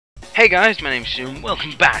Hey guys, my name's Zool, welcome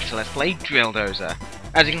back to Let's Play Drill Dozer.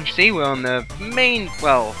 As you can see, we're on the main,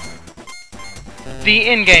 the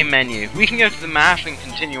in-game menu. We can go to the map and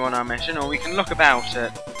continue on our mission, or we can look about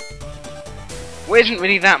it. Well, isn't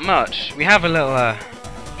really that much. We have a little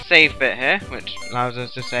save bit here, which allows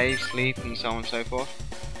us to save, sleep, and so on and so forth.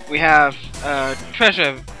 We have a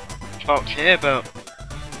treasure box here, but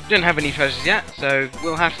we don't have any treasures yet, so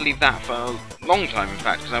we'll have to leave that for a long time, in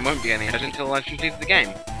fact, because I won't be getting it until I've completed the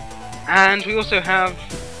game. And we also have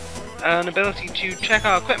an ability to check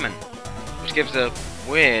our equipment, which gives a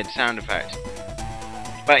weird sound effect.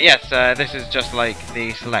 But yes, this is just like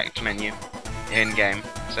the select menu in-game,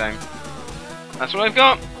 so that's what I've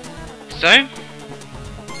got. So,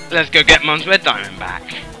 let's go get Mom's red diamond back.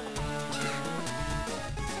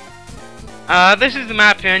 This is the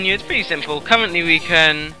map menu. It's pretty simple. Currently we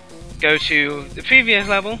can go to the previous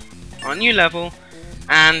level, our new level,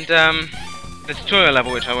 and the tutorial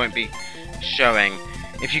level, which I won't be showing.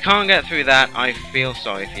 If you can't get through that, I feel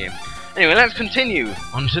sorry for you. Anyway, let's continue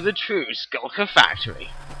on to the true Skullker factory.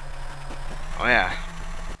 Oh yeah.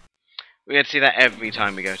 We get to see that every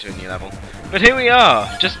time we go to a new level. But here we are,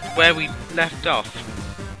 just where we left off.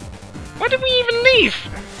 Why did we even leave?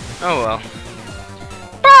 Oh well.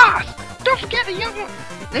 Boss! Don't forget that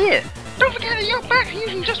you're back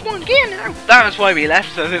using just one gear now! That's why we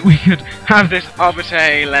left, so that we could have this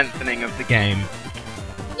arbitrary lengthening of the game.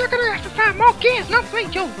 You're gonna have to find more gears and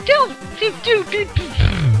upgrade your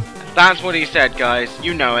That's what he said, guys.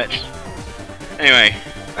 You know it. Anyway,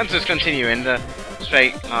 let's just continue in the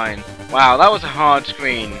straight line. Wow, that was a hard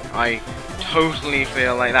screen. I totally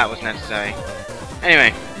feel like that was necessary.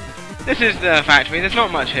 Anyway, this is the factory. There's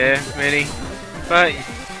not much here, really. But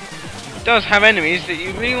it does have enemies that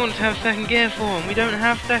you really want to have second gear for, and we don't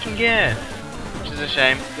have second gear, which is a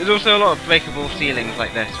shame. There's also a lot of breakable ceilings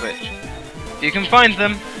like this, which, if you can find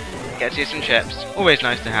them, gets you some chips. Always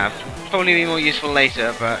nice to have. Probably be more useful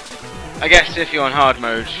later, but I guess if you're on hard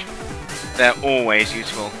mode, they're always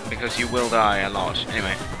useful, because you will die a lot.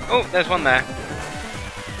 Anyway. Oh, there's one there.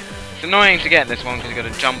 It's annoying to get this one, because you've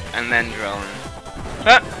got to jump and then drill.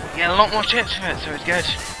 But, you get a lot more chips for it, so it's good.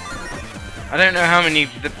 I don't know how many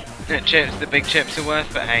the big chips are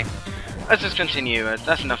worth, but hey. Let's just continue.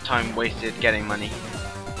 That's enough time wasted getting money.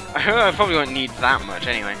 I probably won't need that much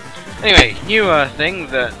anyway. Anyway, newer thing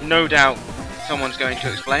that no doubt someone's going to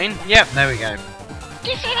explain. Yep, there we go. Do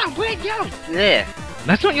you see that weird yellow? There.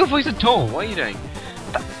 That's not your voice at all. What are you doing?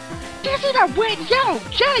 Do you see that weird yellow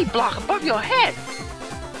jelly block above your head?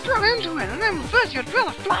 Drill into it and then reverse your drill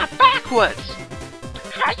and fly backwards.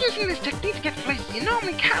 Try using this technique to get to places you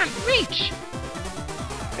normally can't reach.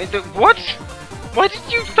 What? Why did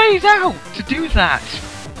you phase out to do that?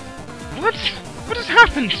 What? What has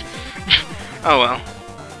happened? Oh well.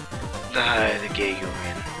 The higher the gear you're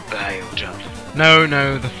in, the higher you'll jump.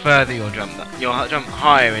 No, the further you'll jump. You'll jump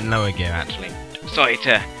higher in lower gear, actually. Sorry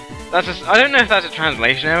to... I don't know if that's a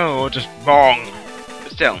translation error or just wrong.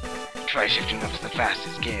 But still, try shifting up to the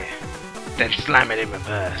fastest gear. Then slam it in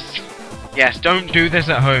reverse. Yes, don't do this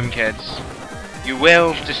at home, kids. You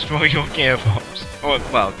will destroy your gearbox. Or,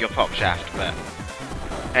 well, your pop shaft, but...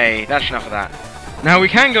 Hey, that's enough of that. Now we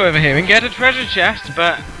can go over here and get a treasure chest,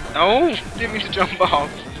 but... Oh, didn't mean to jump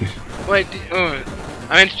off. Wait, I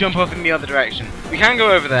meant to jump off in the other direction. We can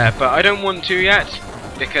go over there, but I don't want to yet,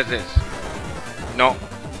 because it's not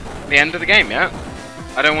the end of the game yet.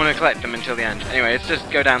 I don't want to collect them until the end. Anyway, let's just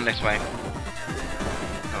go down this way.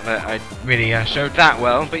 Not that I really showed that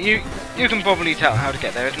well, but you can probably tell how to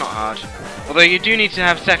get there. It's not hard. Although you do need to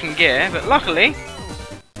have second gear, but luckily,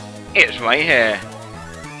 it's right here.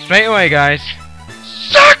 Straight away, guys.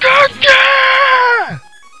 Second gear!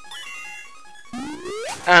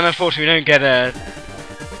 And unfortunately we don't get a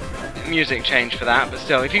music change for that, but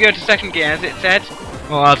still, if you go to second gear as it said,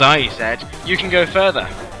 well as I said, you can go further.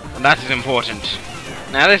 And that is important.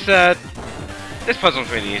 Now this puzzle's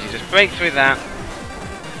really easy, just break through that.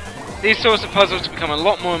 These sorts of puzzles become a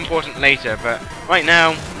lot more important later, but right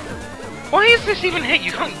now, why is this even here?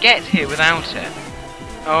 You can't get here without it.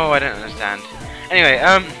 Oh, I don't understand. Anyway,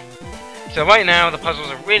 so right now the puzzles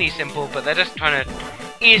are really simple, but they're just trying to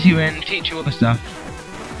ease you in, teach you all the stuff.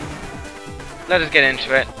 Let us get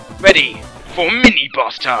into it. Ready for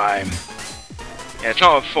mini-boss time! Yeah, it's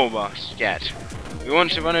not a full boss yet. We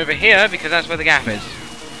want to run over here because that's where the gap is.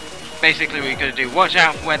 Basically what you're going to do, watch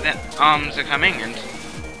out for where the arms are coming and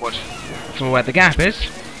watch for where the gap is.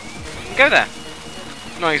 And go there.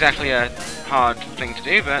 Not exactly a hard thing to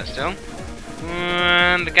do, but still.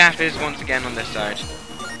 And the gap is once again on this side.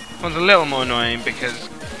 This one's a little more annoying because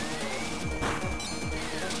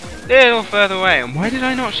a little further away. And why did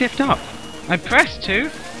I not shift up? I pressed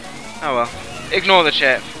to. Oh well. Ignore the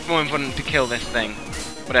chip. More important to kill this thing.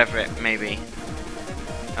 Whatever it may be.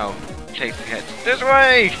 Oh, takes the hit. This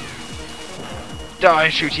way! Die,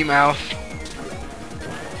 shooty mouth.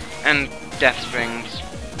 And death springs.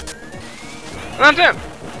 And that's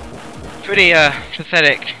it! Pretty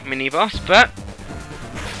pathetic mini boss, but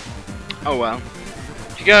oh well.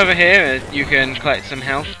 If you go over here, you can collect some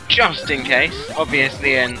health just in case.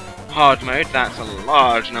 Obviously, in hard mode, that's a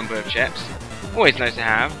large number of chips. Always nice to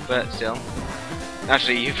have, but still.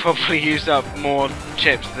 Actually, you've probably used up more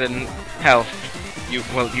chips than health. You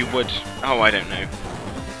would. Oh, I don't know.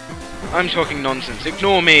 I'm talking nonsense.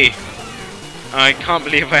 Ignore me. I can't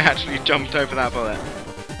believe I actually jumped over that bullet.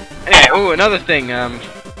 Anyway, oh, another thing,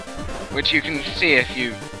 which you can see if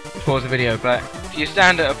you pause the video, but if you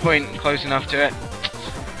stand at a point close enough to it,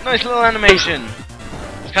 nice little animation.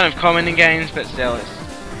 It's kind of common in games, but still,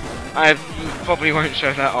 I probably won't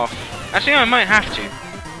show that off. Actually, I might have to,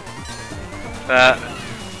 but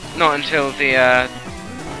not until the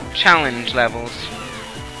challenge levels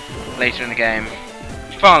later in the game.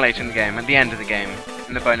 Far later in the game, at the end of the game,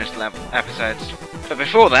 in the bonus level episodes. But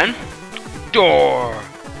before then, door!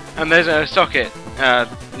 And there's a socket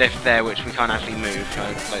lift there which we can't actually move,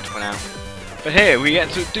 I'd like to point out. But here, we get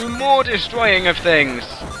to do more destroying of things!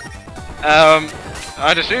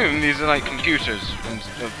 I'd assume these are like computers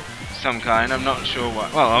of some kind, I'm not sure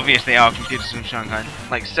what. Well, obviously they are computers of some kind.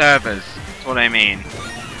 Like servers, that's what I mean.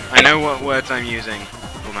 I know what words I'm using.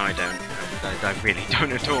 Well, no I don't. I really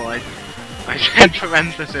don't at all. I said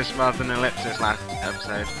parenthesis rather than ellipsis last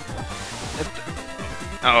episode.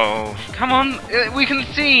 Oh, come on! We can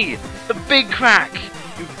see the big crack!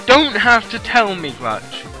 You don't have to tell me,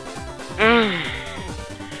 Grudge.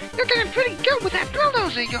 You're getting pretty good with that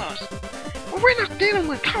bulldozer of yours. But we're not dealing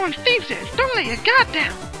with common thieves here. Don't let your guard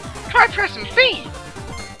down. Try pressing V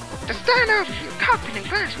to stand out of your cockpit and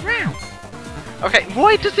glance around. Okay,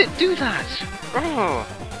 why does it do that? Oh.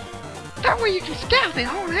 That way you can scout the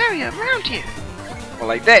whole area around you. Well,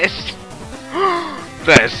 like this.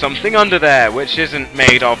 There's something under there which isn't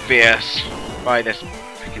made obvious by this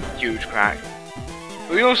freaking huge crack.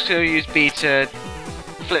 We also use B to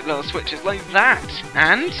flip little switches like that,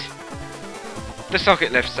 and the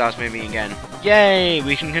socket lift starts moving again. Yay!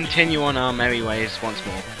 We can continue on our merry ways once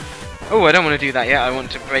more. Oh, I don't want to do that yet. I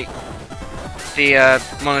want to break the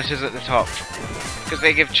monitors at the top because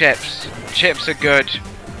they give chips. Chips are good.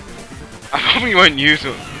 I probably won't use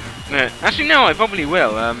them. No. Actually, no, I probably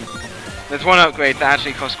will. There's one upgrade that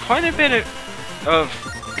actually costs quite a bit of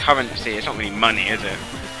currency. It's not really money, is it?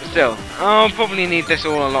 But still, I'll probably need this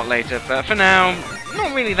all a lot later. But for now,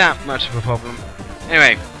 not really that much of a problem.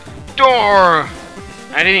 Anyway, door!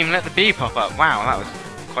 I didn't even let the bee pop up. Wow, that was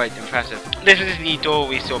quite impressive. This is the door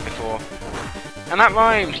we saw before. And that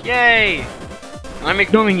rhymed! Yay! And I'm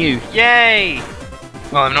ignoring you! Yay!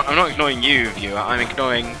 Well, I'm not ignoring you, viewer. I'm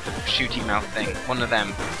ignoring the shooty mouth thing. One of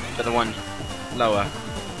them, but the one lower.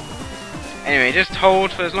 Anyway, just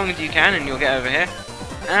hold for as long as you can, and you'll get over here.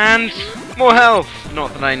 And more health.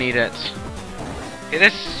 Not that I need it. Okay,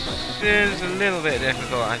 this is a little bit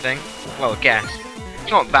difficult, I think. Well, guess.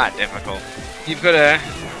 It's not that difficult. You've got to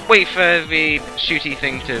wait for the shooty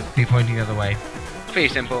thing to be pointing the other way. It's pretty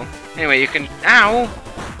simple. Anyway, you can. Ow!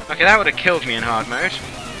 Okay, that would have killed me in hard mode.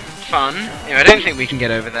 Fun. Anyway, I don't think we can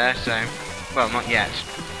get over there, so... Well, not yet.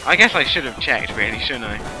 I guess I should have checked, really, shouldn't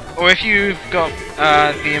I? Or if you've got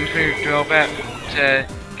the improved drill bit to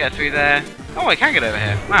get through there... Oh, I can get over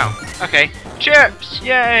here. Wow. Okay. Chips!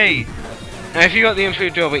 Yay! Now, if you've got the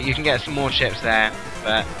improved drill bit, you can get some more chips there,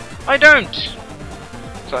 but I don't!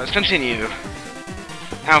 So let's continue.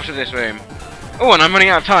 Out of this room. Oh, and I'm running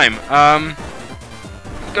out of time.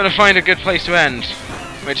 Gotta find a good place to end,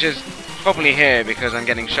 which is probably here because I'm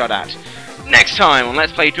getting shot at. Next time on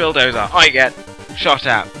Let's Play Drill Dozer, I get shot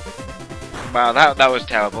at. Wow, that was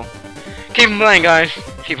terrible. Keep on playing, guys.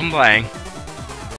 Keep on playing.